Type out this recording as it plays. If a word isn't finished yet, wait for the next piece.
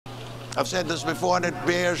I've said this before, and it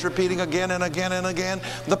bears repeating again and again and again.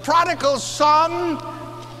 The prodigal son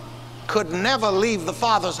could never leave the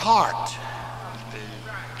father's heart.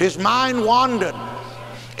 His mind wandered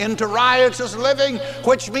into riotous living,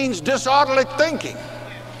 which means disorderly thinking.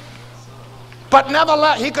 But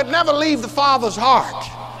he could never leave the father's heart.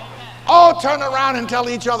 All turn around and tell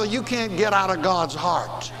each other, you can't get out of God's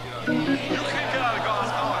heart. You can't get out of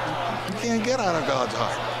God's heart. You can't get out of God's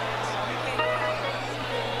heart.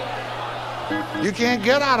 You can't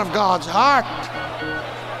get out of God's heart.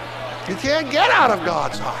 You can't get out of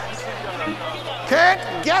God's heart.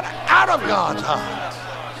 Can't get out of God's heart.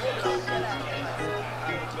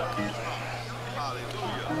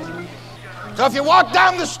 So if you walk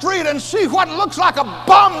down the street and see what looks like a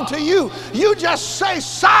bum to you, you just say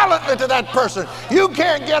silently to that person, you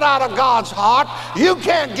can't get out of God's heart. You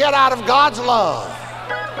can't get out of God's love.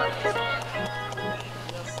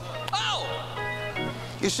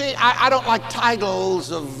 You see, I don't like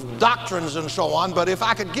titles of doctrines and so on, but if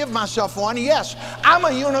I could give myself one, yes, I'm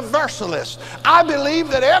a universalist. I believe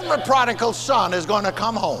that every prodigal son is going to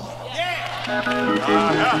come home.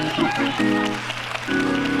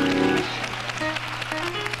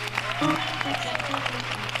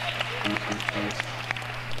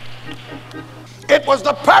 It was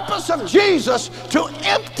the purpose of Jesus to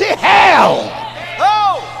empty hell.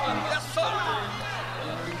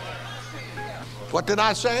 What did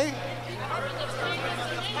I say?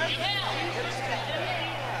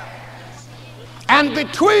 And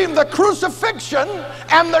between the crucifixion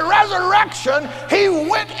and the resurrection, he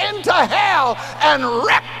went into hell and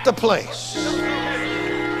wrecked the place.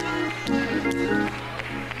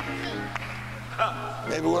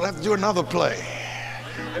 Maybe we'll have to do another play.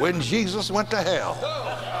 When Jesus went to hell.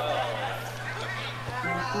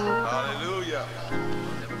 Hallelujah.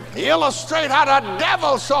 Illustrate how the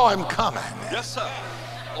devil saw him coming. Yes, sir.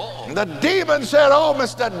 And the demon said, oh,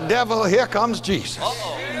 Mr. Devil, here comes Jesus.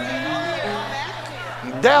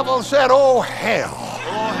 The devil said, oh, hell.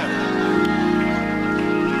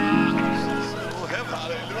 Oh, heaven.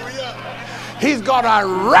 Hallelujah. He's going to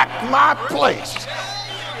wreck my place.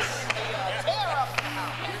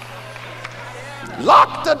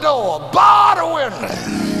 Lock the door, bar the window.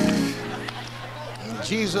 And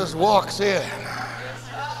Jesus walks in.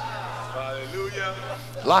 Hallelujah.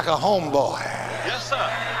 Like a homeboy. Yes, sir.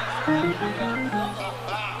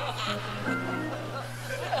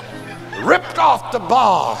 Ripped off the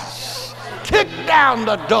bars, kicked down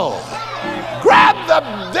the door, grabbed the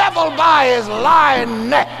devil by his lying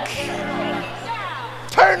neck,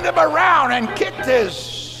 turned him around and kicked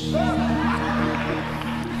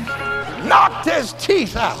knocked his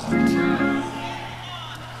teeth out.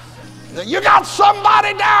 You got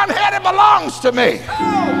somebody down here that belongs to me.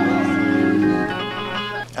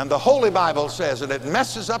 And the Holy Bible says, and it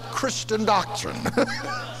messes up Christian doctrine.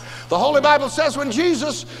 The Holy Bible says when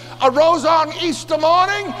Jesus arose on Easter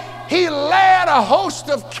morning, he led a host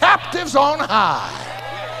of captives on high.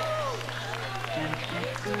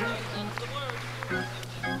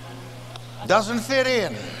 Doesn't fit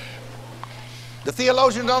in. The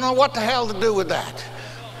theologians don't know what the hell to do with that.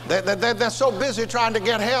 They're so busy trying to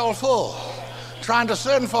get hell full, trying to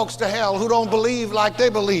send folks to hell who don't believe like they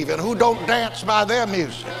believe and who don't dance by their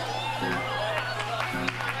music.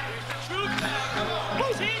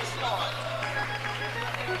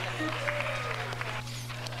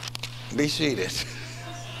 Be seated.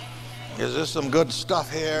 Is there some good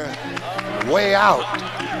stuff here? Way out.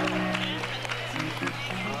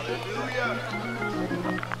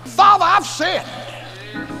 Father, I've sinned.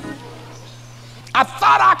 I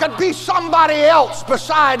thought I could be somebody else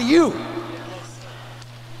beside you.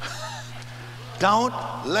 Don't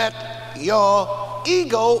let your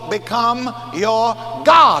ego become your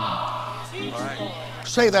God. Right.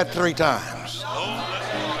 Say that 3 times. Don't let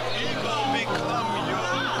your ego become your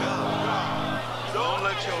God. Don't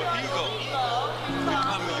let your ego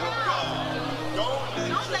become your God. Don't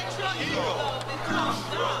let your ego become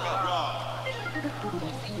your God.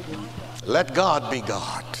 Let God be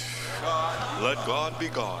God. Let God be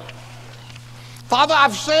God. Father,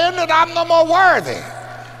 I've sinned and I'm no more worthy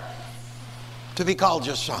to be called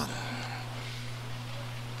your son.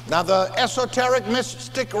 Now the esoteric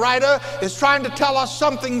mystic writer is trying to tell us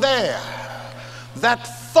something there. That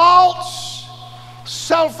false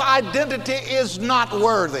self-identity is not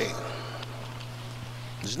worthy.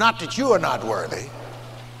 It's not that you are not worthy.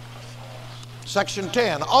 Section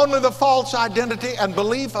 10, only the false identity and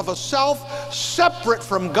belief of a self separate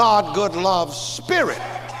from God, good love, spirit.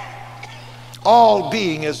 All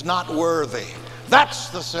being is not worthy. That's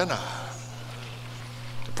the sinner.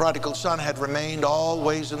 The prodigal son had remained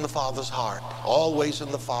always in the Father's heart, always in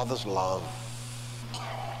the Father's love.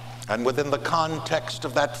 And within the context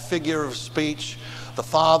of that figure of speech, the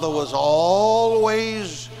Father was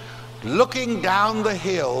always looking down the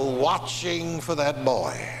hill, watching for that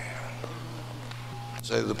boy.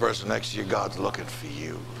 Say to the person next to you, God's looking for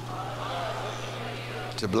you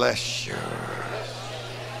to bless you.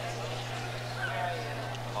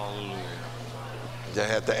 Hallelujah. They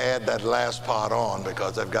had to add that last part on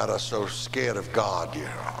because they've got us so scared of God, you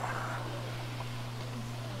know.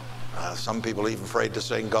 Some people even afraid to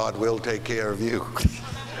sing, God will take care of you.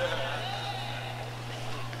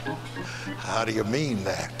 How do you mean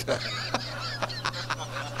that?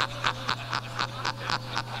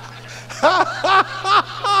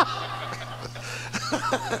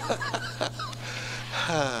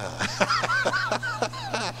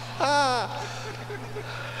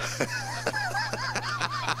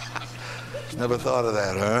 Never thought of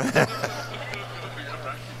that, huh?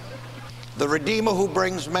 The Redeemer who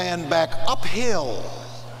brings man back uphill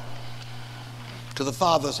to the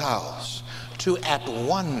Father's house to at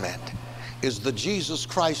one-ment is the Jesus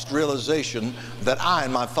Christ realization that I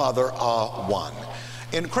and my Father are one.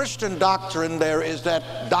 In Christian doctrine, there is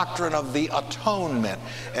that doctrine of the atonement.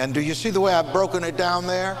 And do you see the way I've broken it down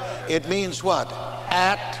there? It means what?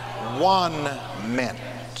 At one-ment.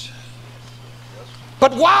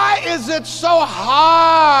 But why is it so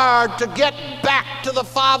hard to get back to the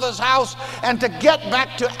Father's house and to get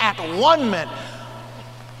back to at one-ment?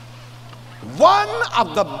 One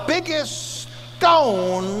of the biggest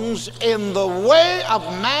stones in the way of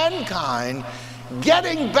mankind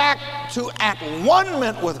getting back to at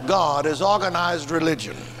one-ment with God is organized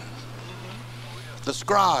religion. The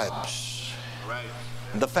scribes,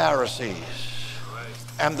 the Pharisees,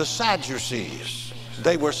 and the Sadducees.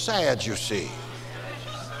 They were sad, you see.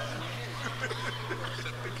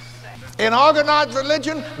 In organized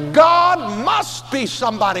religion, God must be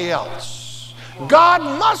somebody else. God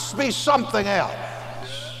must be something else.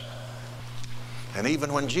 And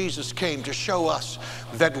even when Jesus came to show us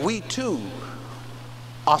that we too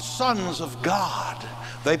are sons of God,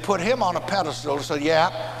 they put him on a pedestal and said,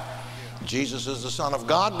 yeah, Jesus is the Son of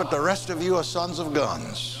God, but the rest of you are sons of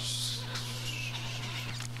guns.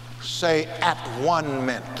 Say at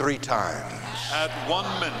one-ment 3 times. At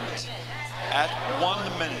 1 minute. At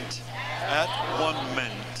 1 minute. At 1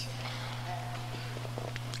 minute.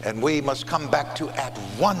 And we must come back to at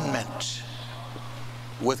one-ment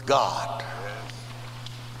with God.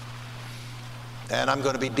 And I'm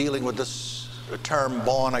going to be dealing with this term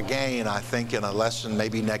born again, I think, in a lesson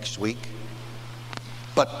maybe next week.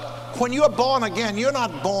 But when you're born again, you're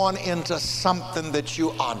not born into something that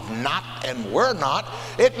you are not and were not.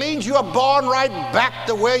 It means you are born right back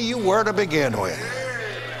to where you were to begin with.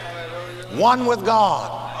 One with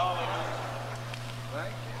God.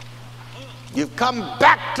 You've come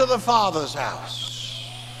back to the Father's house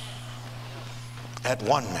at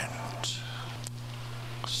one-ment.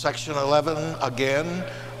 Section 11, again,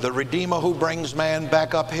 the Redeemer who brings man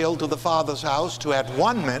back uphill to the Father's house to at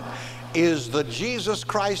one-ment is the Jesus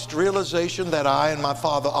Christ realization that I and my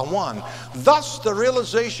Father are one. Thus, the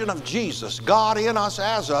realization of Jesus, God in us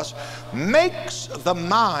as us, makes the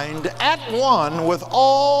mind at one with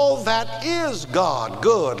all that is God,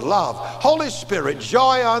 good, love, Holy Spirit,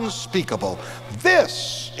 joy unspeakable.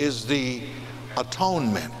 This is the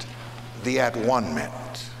atonement, the at one-ment.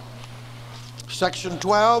 Section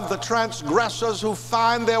 12, the transgressors who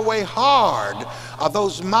find their way hard are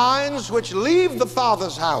those minds which leave the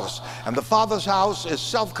Father's house. And the Father's house is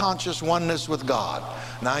self-conscious oneness with God.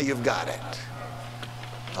 Now you've got it.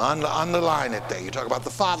 Underline it there. You talk about the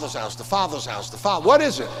Father's house, the Father's house, the Father. What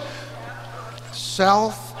is it?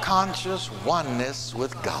 Self-conscious oneness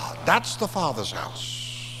with God. That's the Father's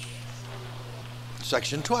house.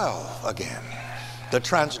 Section 12 again. The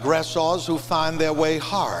transgressors who find their way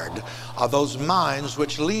hard are those minds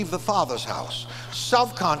which leave the Father's house,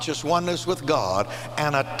 self-conscious oneness with God,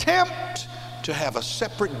 and attempt to have a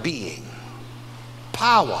separate being,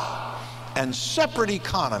 power, and separate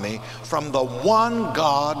economy from the one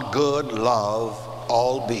God, good, love,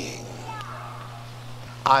 all being.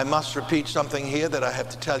 I must repeat something here that I have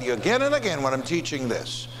to tell you again and again when I'm teaching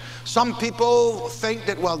this. Some people think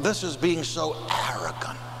that, well, this is being so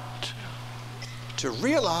arrogant. To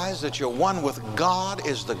realize that you're one with God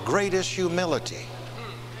is the greatest humility.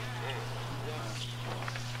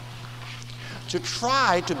 To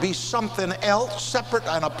try to be something else separate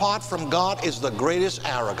and apart from God is the greatest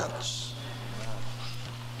arrogance.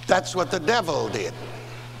 That's what the devil did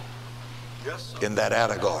in that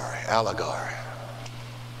allegory.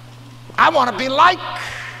 I want to be like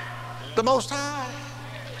the Most High.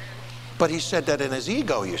 But he said that in his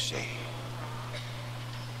ego, you see.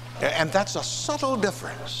 And that's a subtle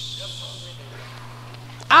difference.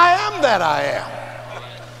 I am that I am.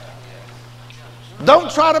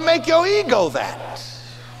 Don't try to make your ego that.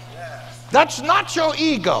 That's not your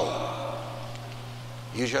ego.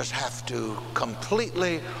 You just have to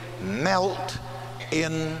completely melt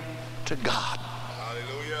into God.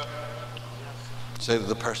 Hallelujah. Say to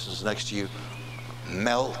the person next to you,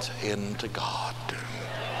 melt into God.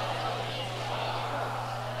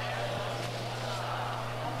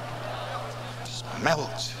 Just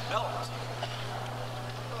melt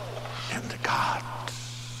into God.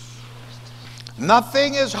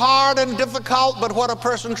 Nothing is hard and difficult but what a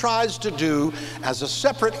person tries to do as a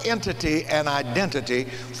separate entity and identity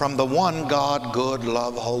from the one God, good,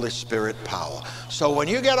 love, Holy Spirit power. So when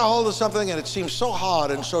you get a hold of something and it seems so hard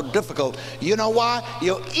and so difficult, you know why?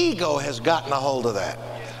 Your ego has gotten a hold of that.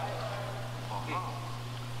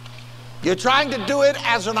 You're trying to do it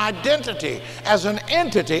as an identity, as an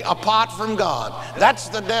entity apart from God. That's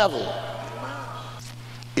the devil.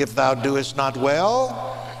 If thou doest not well,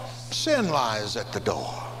 sin lies at the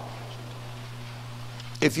door.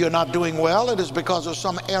 If you're not doing well, it is because of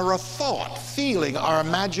some error thought, feeling, or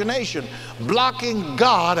imagination blocking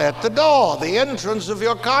God at the door, the entrance of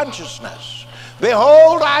your consciousness.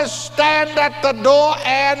 Behold, I stand at the door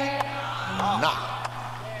and knock.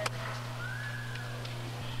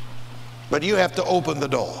 But you have to open the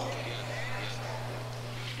door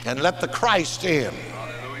and let the Christ in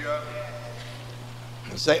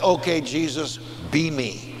and say, okay, Jesus, be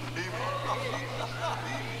me.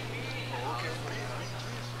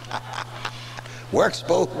 Works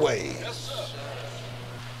both ways.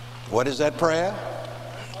 What is that prayer?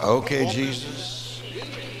 Okay, Jesus,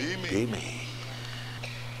 be me.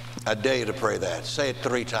 A day to pray that. Say it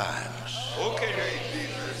 3 times. Okay,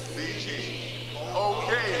 Jesus, be me.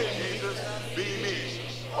 Okay, Jesus, be me.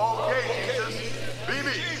 Okay, Jesus, be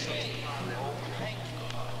me.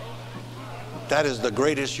 That is the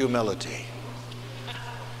greatest humility.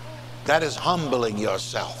 That is humbling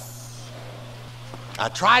yourself.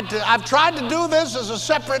 I've tried to do this as a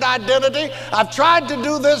separate identity. I've tried to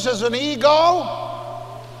do this as an ego,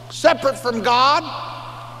 separate from God.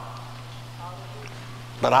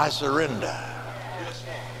 But I surrender.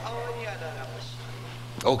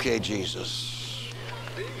 Okay, Jesus,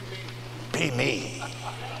 be me.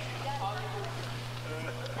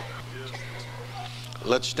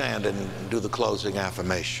 Let's stand and do the closing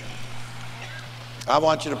affirmation. I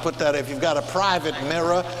want you to put that, if you've got a private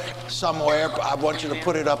mirror somewhere, I want you to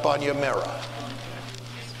put it up on your mirror.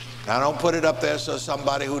 Now, don't put it up there so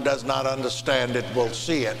somebody who does not understand it will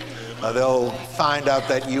see it. They'll find out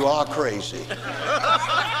that you are crazy.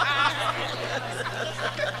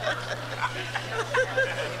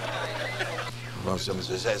 Well,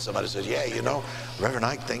 somebody says, yeah, you know, Reverend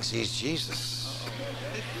Ike thinks he's Jesus.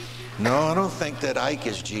 No, I don't think that Ike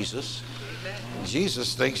is Jesus.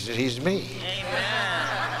 Jesus thinks that he's me.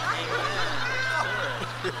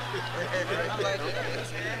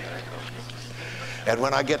 And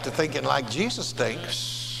when I get to thinking like Jesus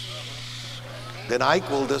thinks, then Ike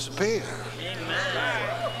will disappear.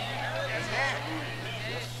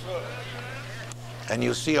 And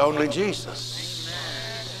you see only Jesus.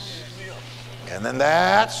 And then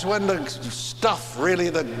that's when the stuff really,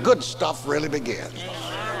 the good stuff really begins.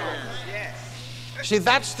 See,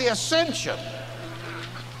 that's the ascension,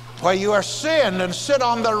 where you are sinned and sit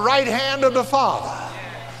on the right hand of the Father.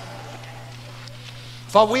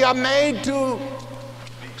 For we are made to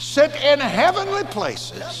sit in heavenly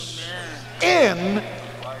places in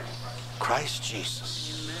Christ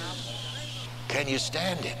Jesus. Can you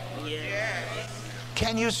stand it?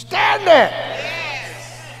 Can you stand it?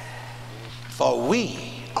 For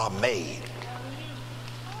we are made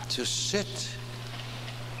to sit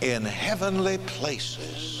in heavenly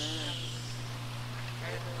places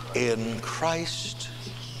in Christ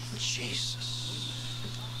Jesus.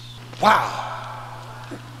 Wow.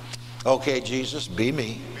 Okay, Jesus, be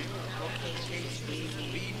me.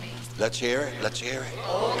 Let's hear it. Let's hear it.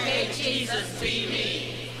 Okay, Jesus, be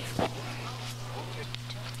me.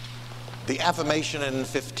 The affirmation in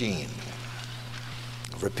 15.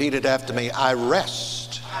 Repeat it after me. I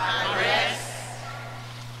rest. I rest.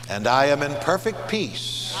 And I am in perfect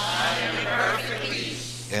peace. I am in perfect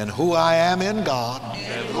peace. In who I am in God.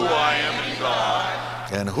 And who I am in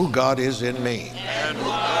God. And who God is in me. And who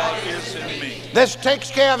God is in me. This takes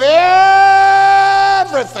care of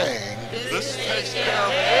everything. This takes care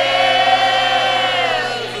of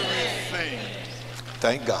everything.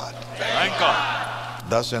 Thank God. Thank God.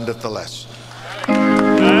 Thus endeth the lesson.